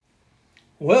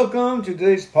Welcome to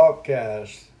today's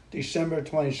podcast, December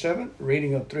 27th,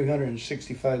 reading of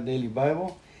 365 Daily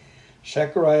Bible,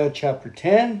 Zechariah chapter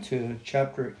 10 to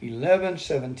chapter 11,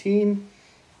 17.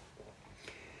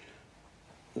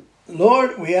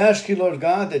 Lord, we ask you, Lord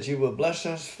God, that you will bless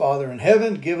us, Father in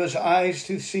heaven. Give us eyes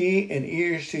to see and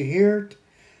ears to hear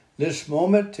this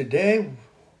moment today,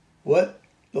 what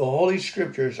the Holy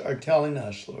Scriptures are telling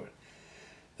us, Lord.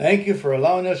 Thank you for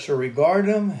allowing us to regard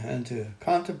them and to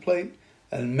contemplate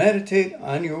and meditate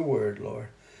on your word, Lord.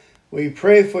 We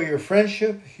pray for your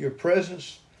friendship, your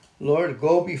presence. Lord,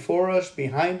 go before us,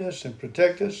 behind us, and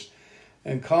protect us,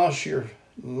 and cause your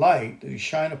light to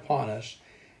shine upon us.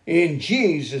 In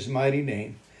Jesus' mighty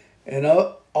name. And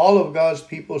all of God's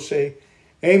people say,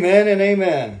 amen and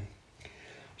amen.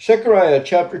 Zechariah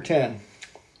chapter 10.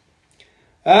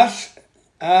 Ask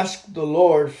the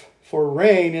Lord for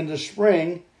rain in the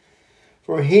spring,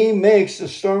 for he makes the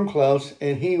storm clouds,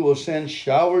 and he will send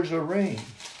showers of rain.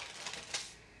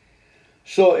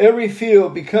 So every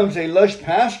field becomes a lush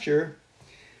pasture.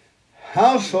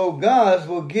 Household gods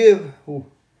will give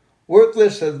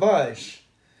worthless advice.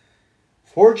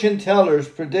 Fortune tellers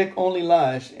predict only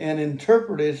lies, and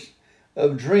interpreters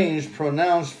of dreams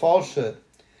pronounce falsehood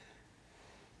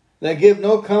that give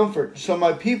no comfort. So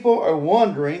my people are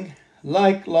wandering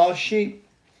like lost sheep.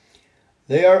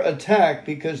 They are attacked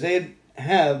because they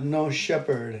have no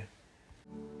shepherd.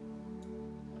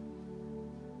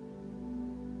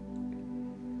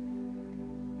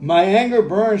 My anger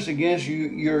burns against you,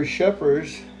 your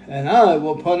shepherds, and I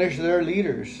will punish their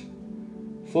leaders.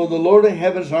 For the Lord of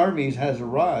heaven's armies has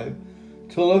arrived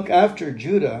to look after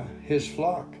Judah, his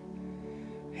flock.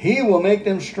 He will make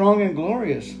them strong and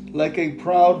glorious, like a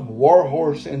proud war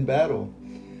horse in battle.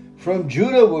 From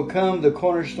Judah will come the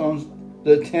cornerstones,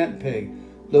 the tent peg,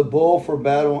 the bow for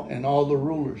battle, and all the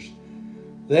rulers.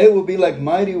 They will be like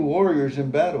mighty warriors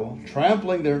in battle,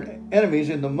 trampling their enemies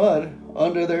in the mud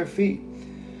under their feet.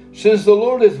 Since the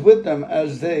Lord is with them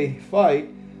as they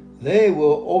fight, they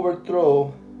will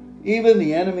overthrow even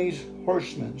the enemy's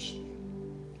horsemen.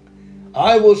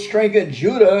 I will strengthen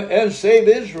Judah and save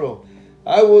Israel.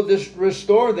 I will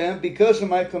restore them because of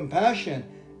my compassion.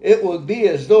 It will be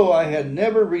as though I had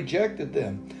never rejected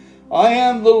them. I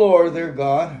am the Lord their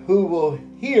God, who will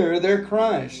hear their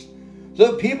cries.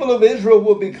 The people of Israel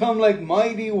will become like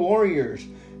mighty warriors,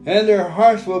 and their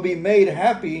hearts will be made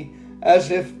happy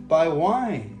as if by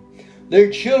wine.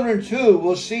 Their children too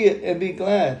will see it and be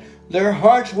glad. Their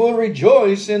hearts will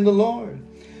rejoice in the Lord.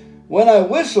 When I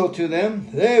whistle to them,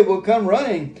 they will come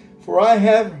running, for I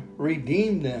have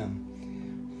redeemed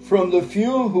them. From the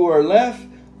few who are left,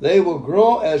 they will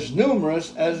grow as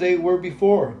numerous as they were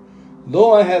before.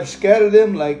 Though I have scattered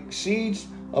them like seeds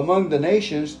among the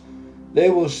nations,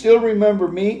 they will still remember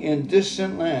me in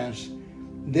distant lands.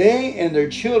 They and their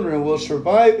children will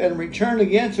survive and return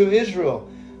again to Israel.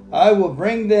 I will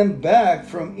bring them back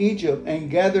from Egypt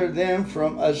and gather them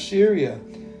from Assyria.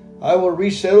 I will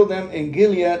resettle them in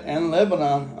Gilead and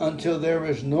Lebanon until there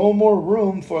is no more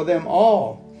room for them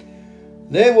all.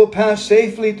 They will pass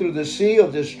safely through the sea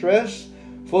of distress,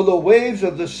 for the waves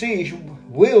of the sea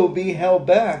will be held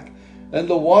back, and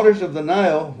the waters of the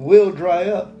Nile will dry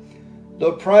up.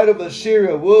 The pride of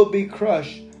Assyria will be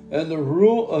crushed, and the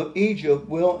rule of Egypt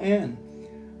will end.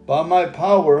 By my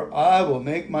power I will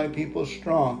make my people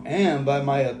strong, and by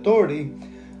my authority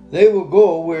they will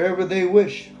go wherever they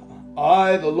wish.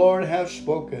 I, the Lord, have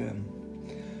spoken.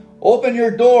 Open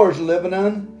your doors,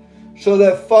 Lebanon, so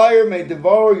that fire may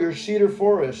devour your cedar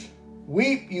forest.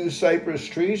 Weep, you cypress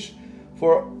trees,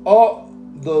 for all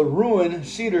the ruined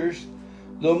cedars,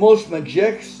 the most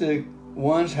majestic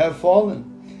ones, have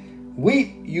fallen.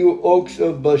 Weep, you oaks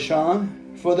of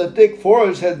Bashan, for the thick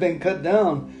forest has been cut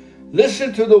down.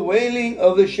 Listen to the wailing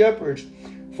of the shepherds,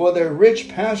 for their rich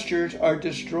pastures are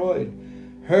destroyed.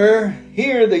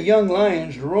 Hear the young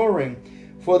lions roaring,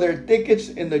 for their thickets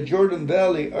in the Jordan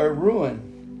Valley are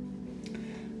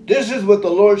ruined. This is what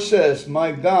the Lord says,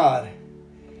 my God.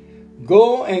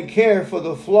 Go and care for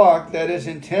the flock that is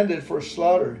intended for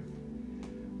slaughter.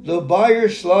 The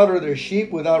buyers slaughter their sheep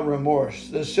without remorse.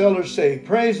 The sellers say,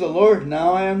 praise the Lord,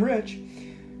 now I am rich.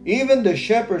 Even the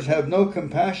shepherds have no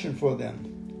compassion for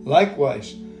them.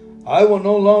 Likewise, I will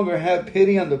no longer have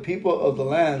pity on the people of the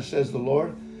land, says the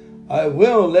Lord. I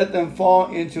will let them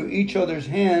fall into each other's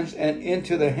hands and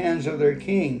into the hands of their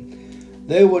king.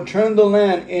 They will turn the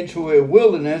land into a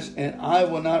wilderness, and I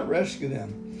will not rescue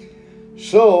them.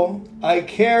 So I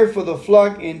care for the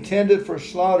flock intended for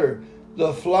slaughter,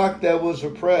 the flock that was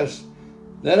oppressed.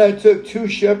 Then I took 2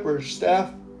 shepherds'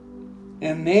 staff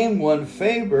and named one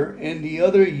Favor and the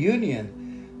other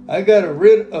Union. I got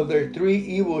rid of their 3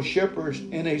 evil shepherds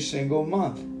in a single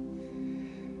month.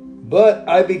 But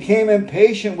I became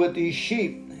impatient with these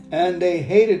sheep, and they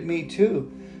hated me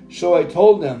too. So I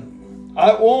told them,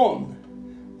 I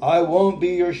won't be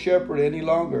your shepherd any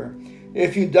longer.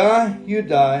 If you die, you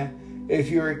die. If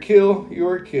you are killed, you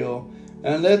are killed.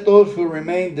 And let those who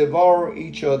remain devour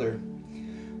each other.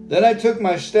 Then I took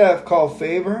my staff called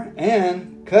Favor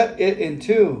and cut it in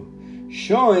two,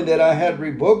 showing that I had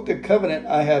revoked the covenant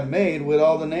I had made with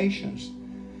all the nations.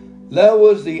 That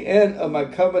was the end of my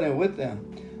covenant with them.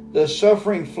 The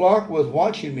suffering flock was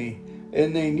watching me,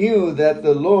 and they knew that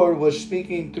the Lord was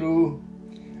speaking through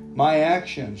my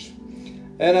actions.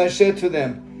 And I said to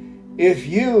them, if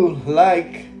you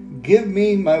like, give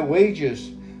me my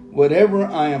wages, whatever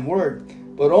I am worth,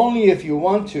 but only if you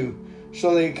want to.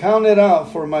 So they counted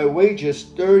out for my wages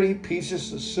 30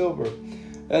 pieces of silver.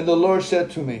 And the Lord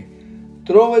said to me,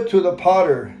 throw it to the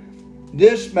potter,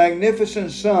 this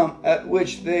magnificent sum at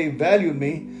which they valued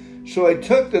me. So I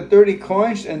took the 30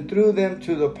 coins and threw them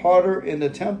to the potter in the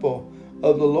temple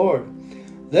of the Lord.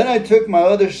 Then I took my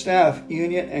other staff,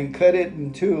 Union, and cut it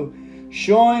in two,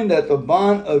 showing that the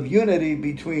bond of unity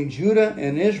between Judah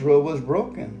and Israel was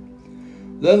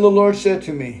broken. Then the Lord said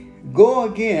to me, go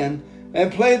again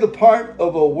and play the part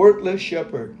of a worthless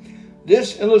shepherd.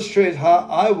 This illustrates how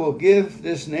I will give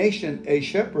this nation a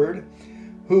shepherd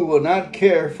who will not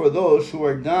care for those who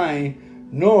are dying,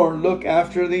 nor look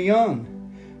after the young,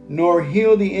 nor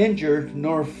heal the injured,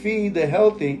 nor feed the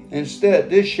healthy. Instead,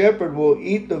 this shepherd will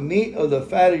eat the meat of the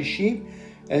fatted sheep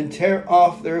and tear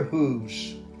off their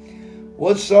hooves.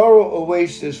 What sorrow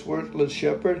awaits this worthless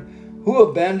shepherd who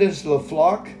abandons the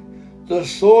flock? The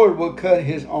sword will cut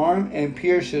his arm and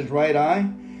pierce his right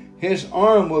eye. His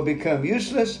arm will become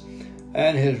useless,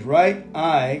 and his right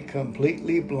eye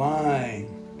completely blind.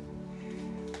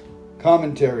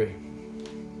 Commentary.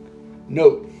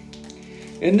 Note.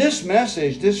 In this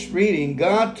message, this reading,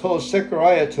 God told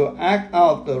Zechariah to act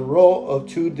out the role of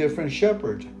 2 different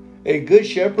shepherds, a good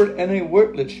shepherd and a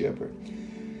worthless shepherd.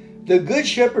 The good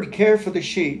shepherd cared for the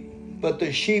sheep, but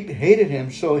the sheep hated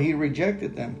him, so he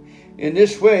rejected them. In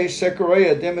this way,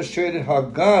 Zechariah demonstrated how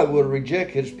God would reject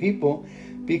his people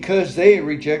because they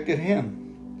rejected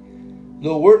him.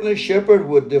 The worthless shepherd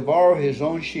would devour his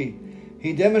own sheep.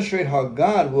 He demonstrated how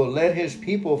God will let his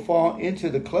people fall into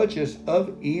the clutches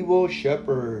of evil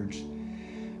shepherds.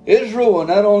 Israel will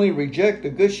not only reject the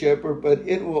good shepherd, but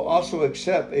it will also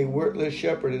accept a worthless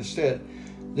shepherd instead.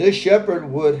 This shepherd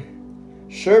would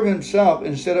serve himself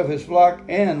instead of his flock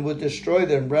and would destroy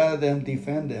them rather than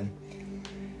defend them.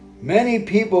 Many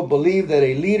people believe that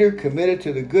a leader committed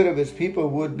to the good of his people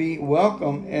would be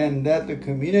welcome and that the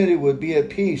community would be at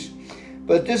peace.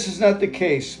 But this is not the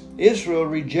case. Israel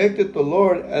rejected the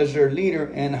Lord as their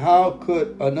leader, and how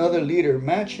could another leader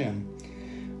match him?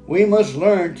 We must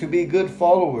learn to be good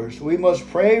followers. We must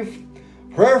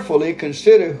prayerfully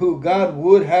consider who God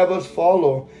would have us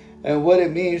follow and what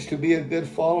it means to be a good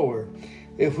follower.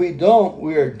 If we don't,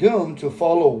 we are doomed to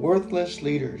follow worthless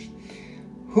leaders.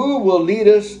 Who will lead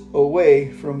us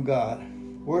away from God?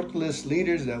 Worthless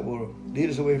leaders that will lead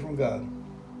us away from God.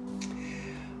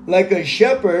 Like a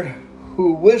shepherd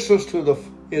who whistles to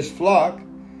his flock,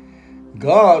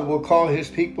 God will call his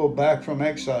people back from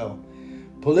exile.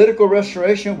 Political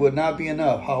restoration would not be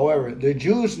enough. However, the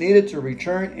Jews needed to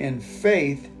return in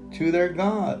faith to their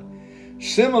God.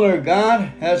 Similar, God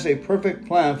has a perfect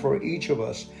plan for each of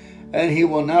us, and he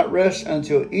will not rest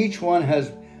until each one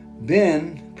has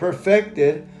been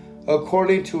perfected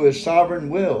according to his sovereign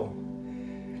will.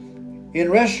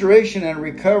 In restoration and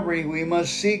recovery, we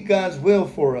must seek God's will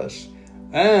for us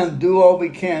and do all we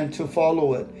can to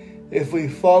follow it. If we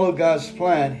follow God's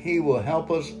plan, he will help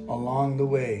us along the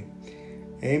way.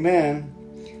 Amen.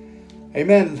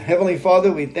 Amen. Heavenly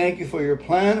Father, we thank you for your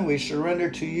plan. We surrender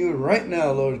to you right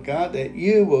now, Lord God, that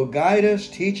you will guide us,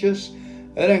 teach us,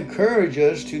 and encourage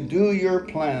us to do your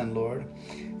plan, Lord.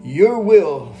 Your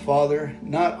will, Father,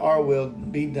 not our will,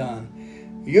 be done.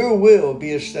 Your will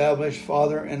be established,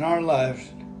 Father, in our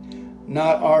lives,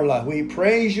 not our life. We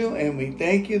praise you and we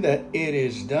thank you that it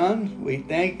is done. We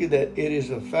thank you that it is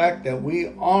a fact that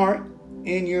we are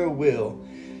in your will.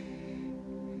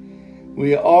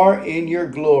 We are in your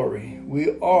glory.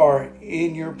 We are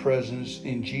in your presence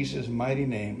in Jesus' mighty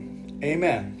name.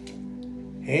 Amen.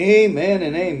 Amen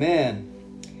and amen.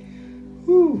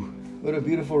 Whew, what a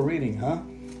beautiful reading, huh?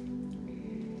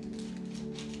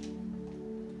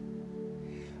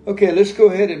 Okay, let's go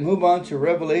ahead and move on to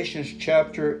Revelations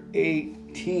chapter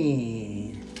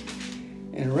 18.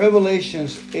 In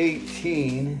Revelations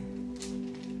 18,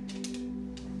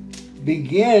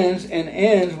 begins and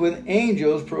ends with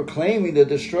angels proclaiming the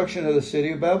destruction of the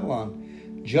city of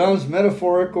Babylon. John's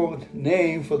metaphorical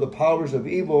name for the powers of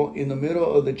evil in the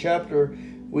middle of the chapter,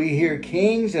 we hear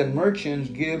kings and merchants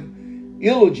give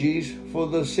eulogies for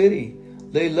the city.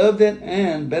 They loved it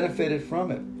and benefited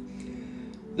from it.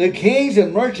 The kings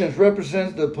and merchants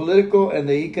represent the political and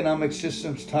the economic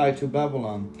systems tied to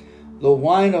Babylon. The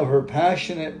wine of her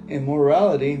passionate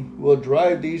immorality will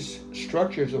drive these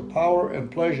structures of power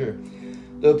and pleasure.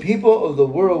 The people of the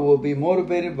world will be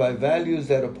motivated by values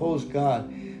that oppose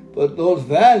God, but those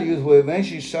values will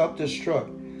eventually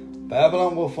self-destruct.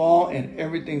 Babylon will fall, and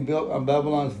everything built on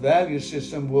Babylon's value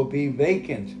system will be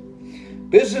vacant.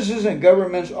 Businesses and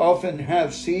governments often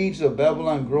have seeds of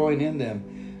Babylon growing in them.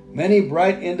 Many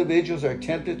bright individuals are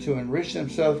tempted to enrich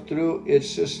themselves through its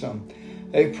system.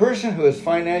 A person who is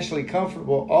financially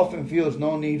comfortable often feels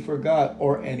no need for God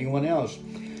or anyone else.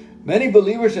 Many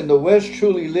believers in the West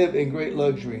truly live in great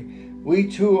luxury. We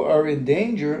too are in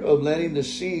danger of letting the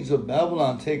seeds of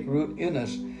Babylon take root in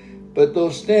us, but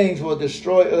those things will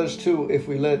destroy us too if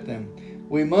we let them.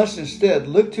 We must instead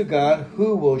look to God,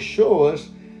 who will show us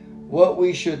what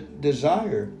we should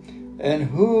desire, and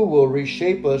who will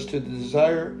reshape us to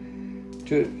desire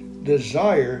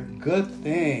good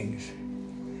things.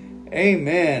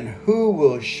 Amen. Who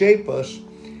will shape us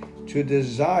to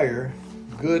desire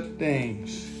good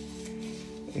things.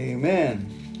 Amen.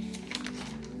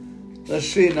 Let's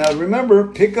see. Now remember,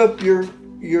 pick up your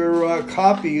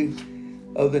copy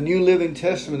of the New Living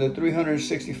Testament, the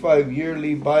 365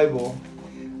 yearly Bible,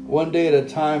 one day at a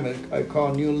time. I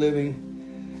call New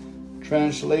Living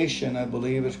Translation, I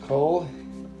believe it's called.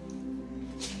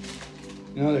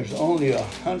 You know, there's only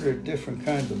 100 different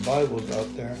kinds of Bibles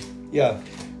out there. Yeah,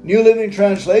 New Living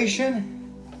Translation.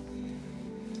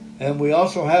 And we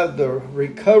also have the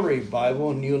Recovery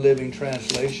Bible, New Living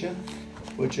Translation,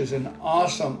 which is an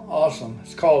awesome.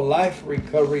 It's called Life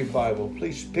Recovery Bible.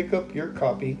 Please pick up your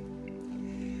copy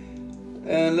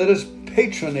and let us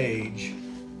patronage.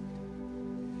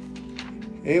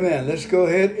 Amen. Let's go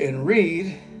ahead and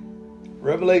read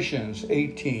Revelations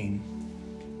 18.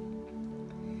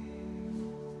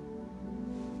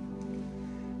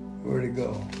 Where'd it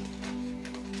go?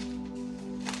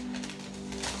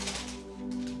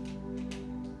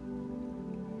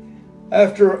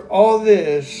 After all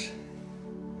this,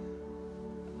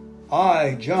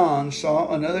 I, John,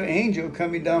 saw another angel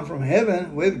coming down from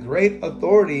heaven with great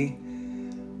authority,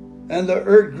 and the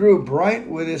earth grew bright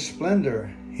with his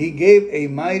splendor. He gave a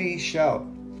mighty shout.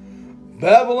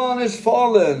 Babylon is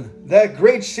fallen. That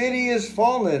great city is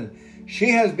fallen. She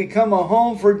has become a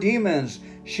home for demons.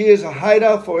 She is a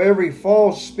hideout for every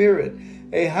false spirit,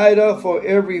 a hideout for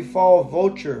every foul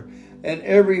vulture, and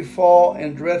every foul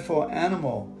and dreadful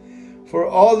animal. For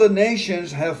all the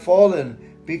nations have fallen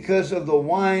because of the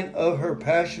wine of her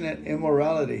passionate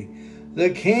immorality.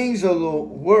 The kings of the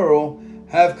world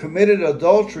have committed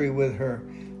adultery with her.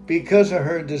 Because of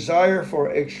her desire for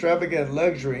extravagant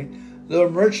luxury, the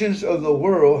merchants of the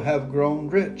world have grown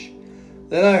rich.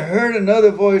 Then I heard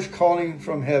another voice calling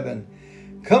from heaven,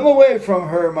 Come away from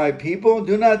her, my people.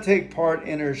 Do not take part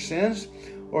in her sins,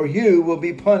 or you will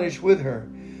be punished with her.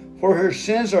 For her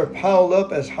sins are piled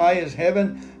up as high as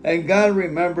heaven, and God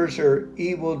remembers her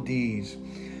evil deeds.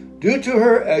 Do to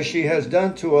her as she has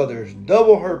done to others.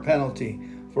 Double her penalty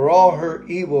for all her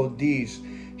evil deeds.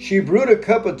 She brewed a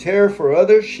cup of terror for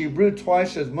others. She brewed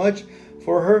twice as much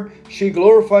for her. She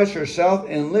glorifies herself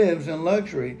and lives in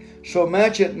luxury. So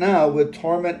match it now with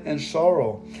torment and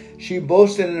sorrow. She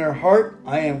boasted in her heart,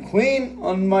 I am queen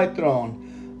on my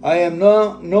throne. I am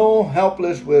no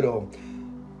helpless widow,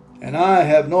 and I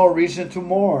have no reason to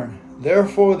mourn.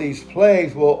 Therefore these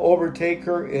plagues will overtake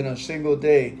her in a single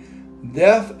day,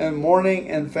 death and mourning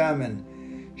and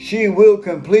famine. She will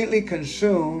completely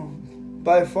consume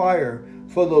by fire,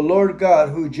 for the Lord God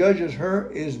who judges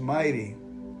her is mighty.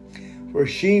 For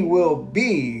she will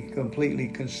be completely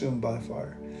consumed by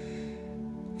fire.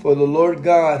 For the Lord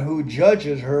God who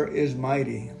judges her is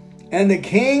mighty. And the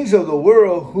kings of the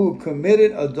world who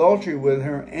committed adultery with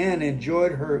her and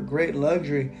enjoyed her great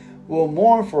luxury will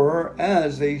mourn for her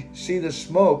as they see the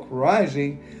smoke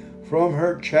rising from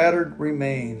her shattered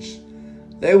remains.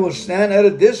 They will stand at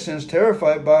a distance,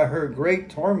 terrified by her great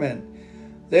torment.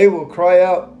 They will cry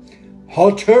out,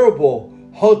 how terrible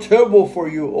for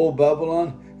you, O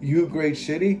Babylon, you great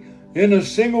city. In a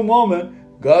single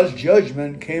moment, God's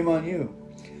judgment came on you.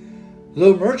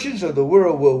 The merchants of the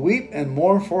world will weep and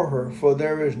mourn for her, for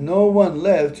there is no one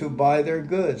left to buy their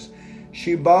goods.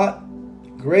 She bought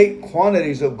great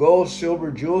quantities of gold,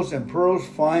 silver, jewels, and pearls,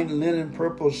 fine linen,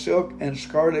 purple silk, and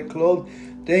scarlet cloth,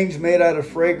 things made out of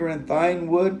fragrant thyme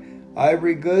wood,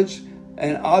 ivory goods,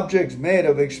 and objects made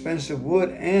of expensive wood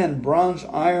and bronze,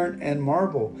 iron, and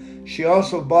marble. She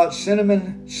also bought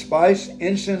cinnamon, spice,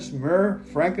 incense, myrrh,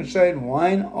 frankincense,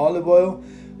 wine, olive oil,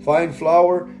 fine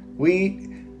flour, wheat,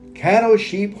 cattle,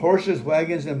 sheep, horses,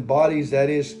 wagons, and bodies, that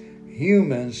is,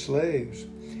 human slaves.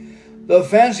 The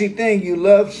fancy thing you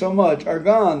loved so much are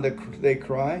gone, they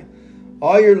cry.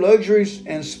 All your luxuries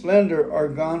and splendor are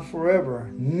gone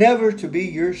forever, never to be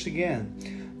yours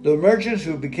again. The merchants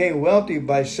who became wealthy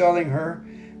by selling her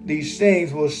these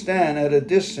things will stand at a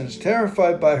distance,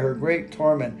 terrified by her great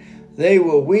torment. They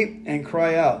will weep and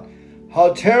cry out,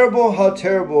 how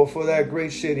terrible for that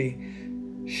great city.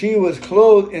 She was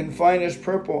clothed in finest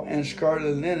purple and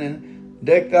scarlet linen,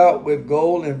 decked out with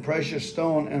gold and precious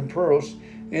stone and pearls.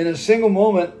 In a single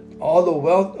moment, all the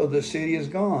wealth of the city is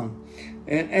gone,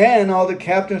 and all the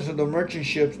captains of the merchant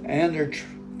ships and their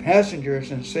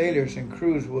passengers and sailors and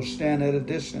crews will stand at a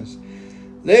distance.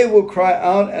 They will cry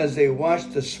out as they watch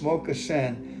the smoke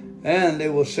ascend, and they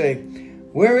will say,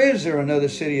 where is there another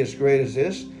city as great as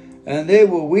this? And they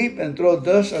will weep and throw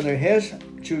dust on their heads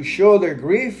to show their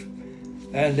grief,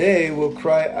 and they will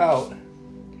cry out,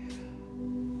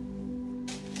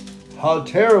 how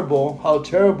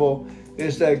terrible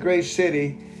is that great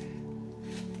city.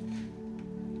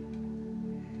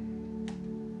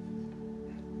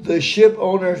 The ship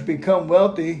owners become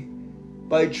wealthy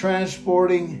by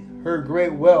transporting her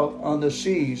great wealth on the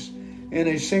seas. In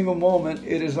a single moment,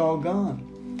 it is all gone.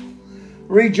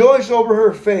 Rejoice over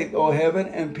her faith, O heaven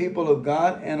and people of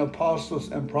God and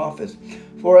apostles and prophets,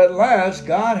 for at last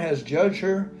God has judged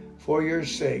her for your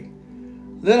sake.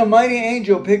 Then a mighty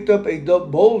angel picked up a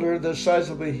boulder the size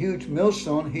of a huge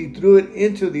millstone. He threw it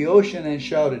into the ocean and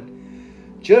shouted,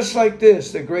 just like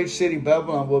this, the great city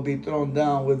Babylon will be thrown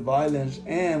down with violence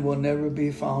and will never be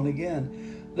found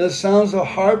again. The sounds of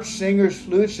harps, singers,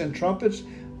 flutes, and trumpets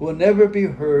will never be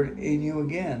heard in you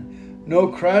again. No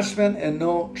craftsmen and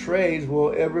no trades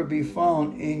will ever be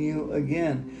found in you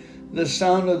again. The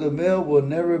sound of the mill will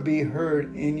never be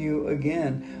heard in you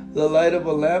again. The light of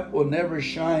a lamp will never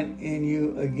shine in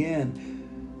you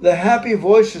again. The happy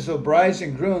voices of brides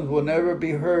and grooms will never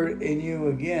be heard in you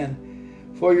again.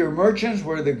 For your merchants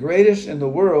were the greatest in the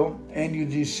world, and you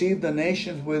deceived the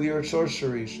nations with your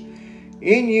sorceries.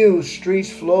 In you streets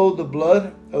flowed the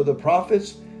blood of the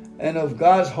prophets and of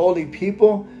God's holy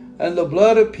people, and the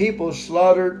blood of people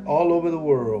slaughtered all over the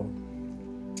world.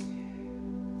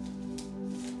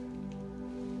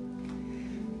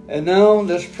 And now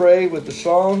let's pray with the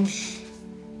Psalms.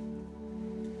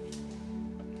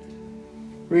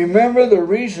 Remember the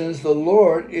reasons the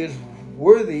Lord is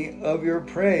worthy of your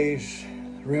praise.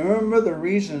 Remember the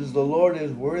reasons the Lord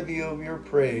is worthy of your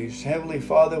praise. Heavenly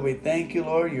Father, we thank you,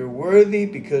 Lord. You're worthy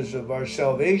because of our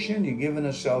salvation. You've given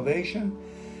us salvation.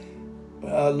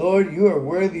 Lord, you are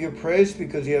worthy of praise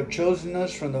because you have chosen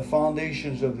us from the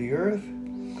foundations of the earth.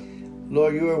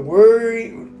 Lord, you are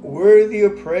worthy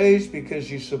of praise because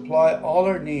you supply all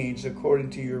our needs according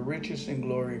to your riches and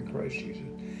glory in Christ Jesus.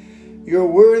 You're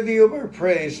worthy of our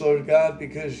praise, Lord God,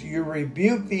 because you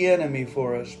rebuke the enemy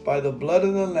for us by the blood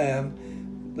of the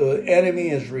Lamb. The enemy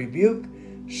is rebuked.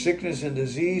 Sickness and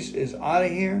disease is out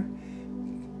of here.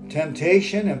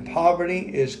 Temptation and poverty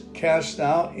is cast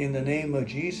out in the name of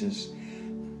Jesus.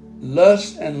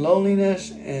 Lust and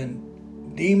loneliness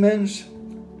and demons,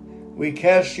 we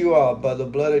cast you out by the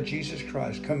blood of Jesus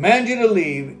Christ. Command you to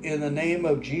leave in the name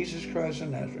of Jesus Christ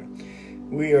of Nazareth.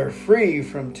 We are free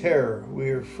from terror. We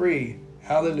are free.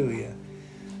 Hallelujah.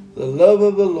 The love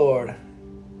of the Lord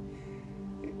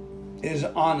is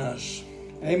on us.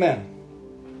 Amen.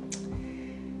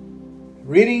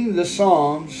 Reading the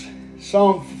Psalms,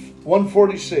 Psalm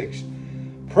 146.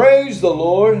 Praise the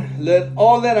Lord. Let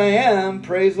all that I am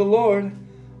praise the Lord.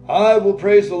 I will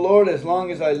praise the Lord as long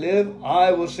as I live.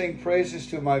 I will sing praises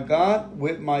to my God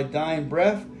with my dying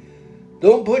breath.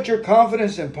 Don't put your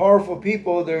confidence in powerful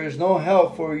people. There is no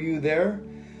help for you there.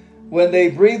 When they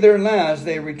breathe their last,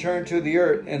 they return to the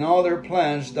earth, and all their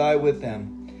plans die with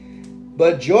them.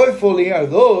 But joyfully are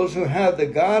those who have the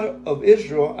God of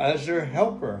Israel as their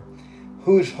helper,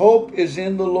 whose hope is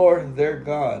in the Lord their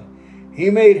God. He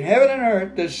made heaven and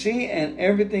earth, the sea, and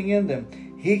everything in them.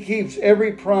 He keeps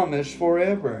every promise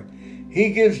forever.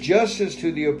 He gives justice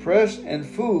to the oppressed and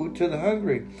food to the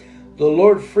hungry. The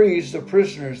Lord frees the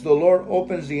prisoners. The Lord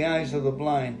opens the eyes of the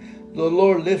blind. The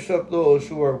Lord lifts up those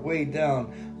who are weighed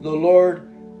down. The Lord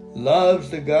loves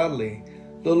the godly.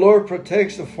 The Lord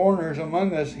protects the foreigners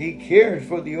among us. He cares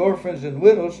for the orphans and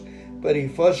widows, but he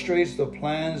frustrates the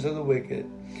plans of the wicked.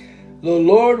 The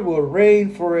Lord will reign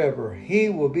forever. He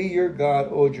will be your God,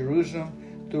 O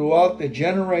Jerusalem, throughout the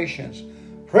generations.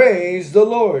 Praise the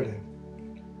Lord.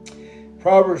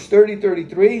 Proverbs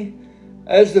 30:33,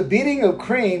 as the beating of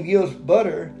cream yields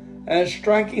butter, and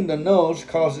striking the nose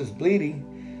causes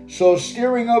bleeding, so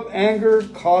stirring up anger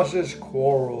causes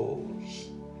quarrels.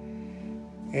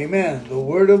 Amen. The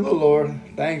word of the Lord.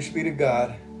 Thanks be to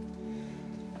God.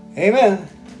 Amen.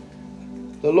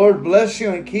 The Lord bless you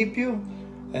and keep you,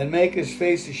 and make his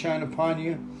face to shine upon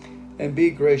you, and be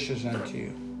gracious unto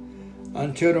you.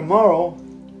 Until tomorrow,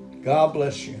 God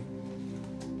bless you.